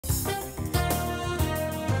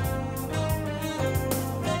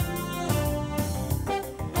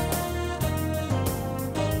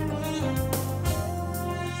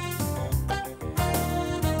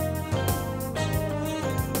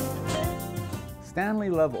Stanley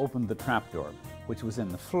Love opened the trapdoor, which was in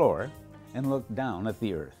the floor, and looked down at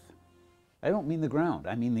the Earth. I don't mean the ground,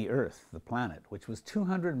 I mean the Earth, the planet, which was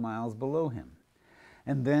 200 miles below him.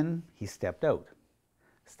 And then he stepped out.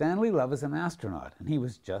 Stanley Love is an astronaut, and he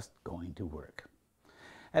was just going to work.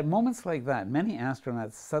 At moments like that, many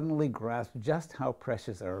astronauts suddenly grasp just how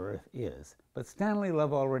precious our Earth is. But Stanley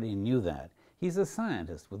Love already knew that. He's a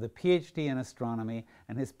scientist with a PhD in astronomy,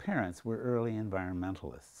 and his parents were early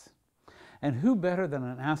environmentalists. And who better than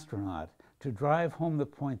an astronaut to drive home the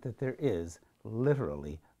point that there is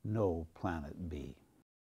literally no planet B?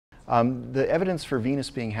 The evidence for Venus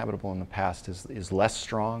being habitable in the past is less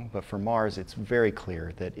strong, but for Mars it's very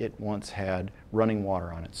clear that it once had running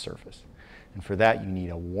water on its surface. And for that you need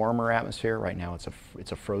a warmer atmosphere. Right now it's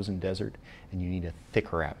a frozen desert, and you need a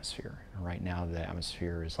thicker atmosphere. And right now the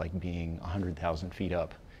atmosphere is like being 100,000 feet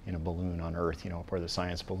up in a balloon on Earth, you know, where the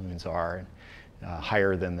science balloons are, and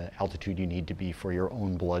higher than the altitude you need to be for your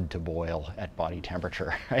own blood to boil at body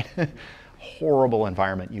temperature, right? Horrible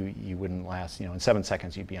environment. You wouldn't last, you know, in 7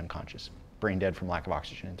 seconds you'd be unconscious, brain dead from lack of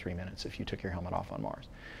oxygen in 3 minutes if you took your helmet off on Mars.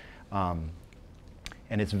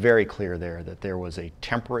 And it's very clear there that there was a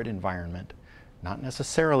temperate environment, not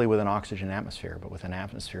necessarily with an oxygen atmosphere, but with an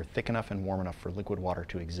atmosphere thick enough and warm enough for liquid water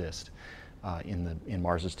to exist in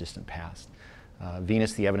Mars's distant past.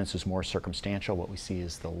 Venus, the evidence is more circumstantial. What we see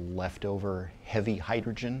is the leftover heavy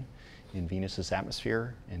hydrogen in Venus's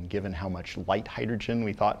atmosphere, and given how much light hydrogen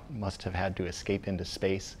we thought must have had to escape into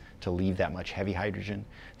space to leave that much heavy hydrogen,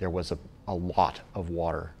 there was a lot of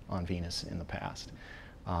water on Venus in the past.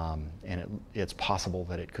 And it's possible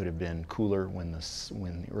that it could have been cooler when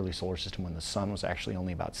the early solar system, when the sun was actually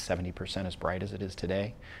only about 70% as bright as it is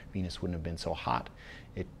today. Venus wouldn't have been so hot.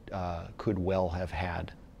 It could well have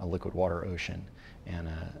had a liquid water ocean and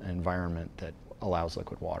an environment that allows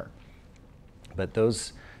liquid water. But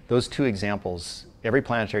those two examples, every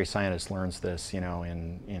planetary scientist learns this, you know,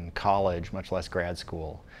 in college, much less grad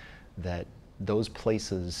school, that those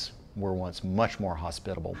places were once much more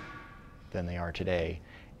hospitable than they are today,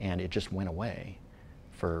 and it just went away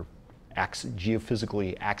for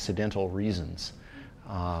geophysically accidental reasons.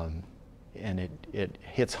 And it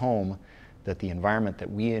hits home that the environment that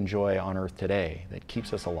we enjoy on Earth today, that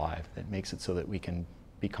keeps us alive, that makes it so that we can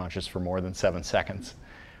be conscious for more than 7 seconds,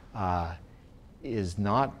 is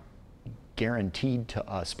not guaranteed to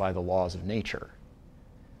us by the laws of nature.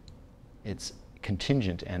 It's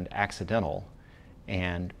contingent and accidental,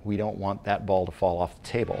 and we don't want that ball to fall off the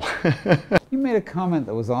table. You made a comment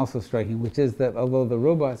that was also striking, which is that although the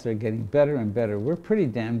robots are getting better and better, we're pretty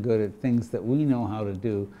damn good at things that we know how to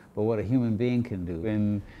do, but what a human being can do.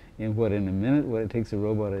 In a minute, what it takes a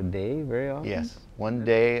robot a day, very often? Yes. 1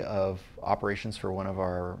 day of operations for one of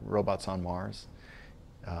our robots on Mars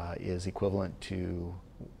is equivalent to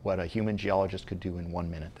what a human geologist could do in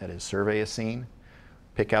 1 minute. That is, survey a scene,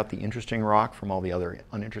 pick out the interesting rock from all the other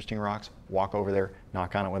uninteresting rocks, walk over there,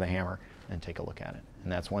 knock on it with a hammer, and take a look at it.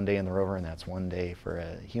 And that's 1 day in the rover, and that's 1 day for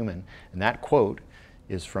a human. And that quote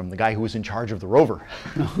is from the guy who was in charge of the rover.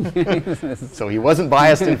 So he wasn't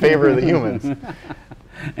biased in favor of the humans.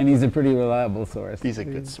 And he's a pretty reliable source. He's a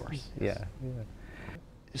good source. Yes. Yeah.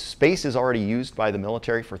 Space is already used by the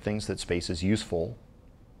military for things that space is useful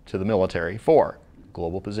to the military for.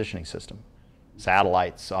 Global positioning system,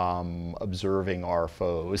 satellites observing our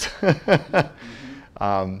foes.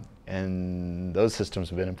 And those systems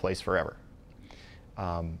have been in place forever.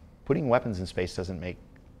 Putting weapons in space doesn't make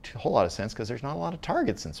a whole lot of sense because there's not a lot of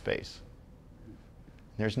targets in space.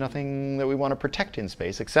 There's nothing that we want to protect in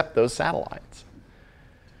space except those satellites.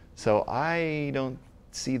 So I don't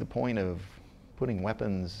see the point of putting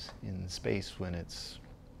weapons in space when it's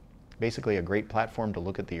basically a great platform to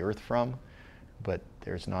look at the Earth from, but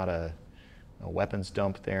there's not a weapons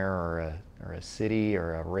dump there, or a city,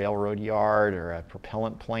 or a railroad yard, or a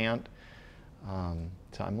propellant plant.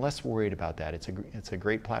 So I'm less worried about that. It's a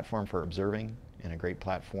great platform for observing, and a great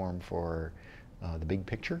platform for the big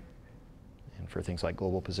picture, and for things like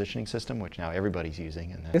global positioning system, which now everybody's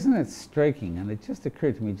using. And isn't it striking, and it just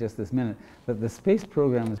occurred to me just this minute, that the space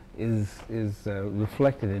program is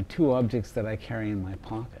reflected in two objects that I carry in my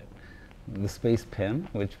pocket. The space pen,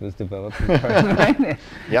 which was developed in part,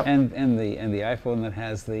 yep. and the iPhone that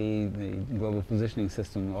has the global positioning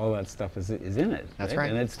system. All that stuff is in it. That's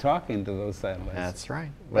right. And it's talking to those satellites. That's right.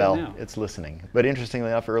 Right well, now. It's listening. But interestingly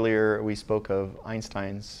enough, earlier we spoke of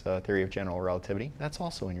Einstein's theory of general relativity. That's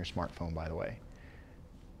also in your smartphone, by the way.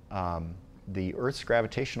 The Earth's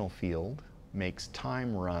gravitational field makes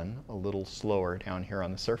time run a little slower down here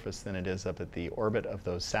on the surface than it is up at the orbit of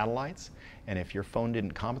those satellites. And if your phone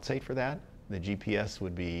didn't compensate for that, the GPS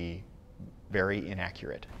would be very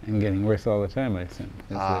inaccurate. And getting worse all the time, I assume.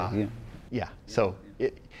 Yeah. Yeah, so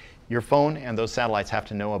your phone and those satellites have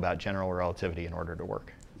to know about general relativity in order to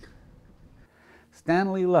work.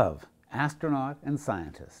 Stanley Love, astronaut and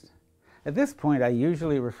scientist. At this point, I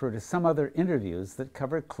usually refer to some other interviews that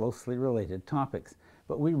cover closely related topics,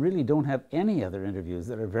 but we really don't have any other interviews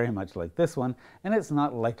that are very much like this one, and it's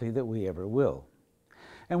not likely that we ever will.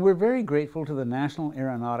 And we're very grateful to the National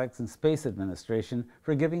Aeronautics and Space Administration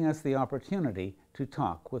for giving us the opportunity to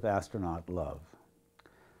talk with Astronaut Love.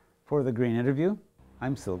 For the Green Interview,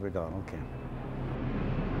 I'm Silver Donald Cameron.